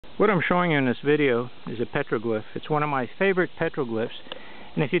What I'm showing you in this video is a petroglyph. It's one of my favorite petroglyphs.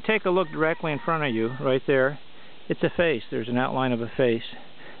 And if you take a look directly in front of you, right there, it's a face. There's an outline of a face,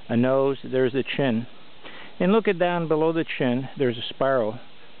 a nose, there's the chin. And look at down below the chin, there's a spiral,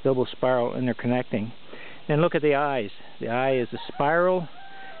 double spiral, and they're connecting. And look at the eyes. The eye is a spiral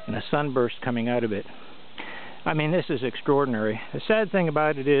and a sunburst coming out of it. I mean, this is extraordinary. The sad thing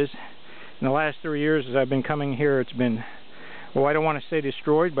about it is, in the last 3 years as I've been coming here, it's been, well, I don't want to say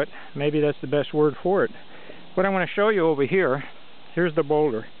destroyed, but maybe that's the best word for it. What I want to show you over here, here's the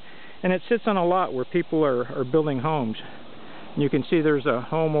boulder. And it sits on a lot where people are building homes. And you can see there's a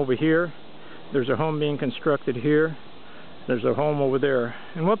home over here. There's a home being constructed here. There's a home over there.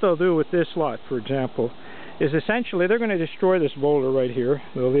 And what they'll do with this lot, for example, is essentially they're going to destroy this boulder right here.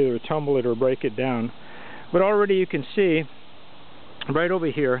 They'll either tumble it or break it down. But already you can see, right over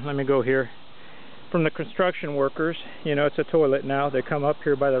here, let me go here, from the construction workers, you know, it's a toilet now. They come up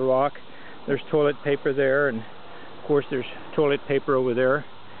here by the rock. There's toilet paper there, and of course there's toilet paper over there.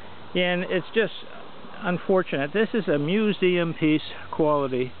 And it's just unfortunate. This is a museum piece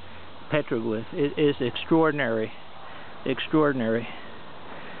quality petroglyph. It is extraordinary. Extraordinary.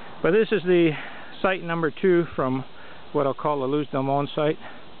 But this is the site number 2 from what I'll call the Luz del Mon site.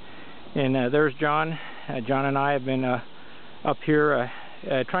 And there's John. John and I have been up here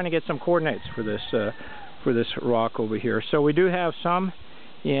trying to get some coordinates for this rock over here. So we do have some,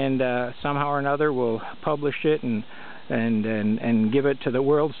 and somehow or another we'll publish it and give it to the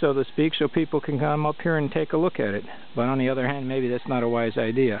world, so to speak, so people can come up here and take a look at it. But on the other hand, maybe that's not a wise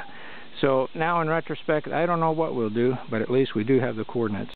idea. So now in retrospect, I don't know what we'll do, but at least we do have the coordinates.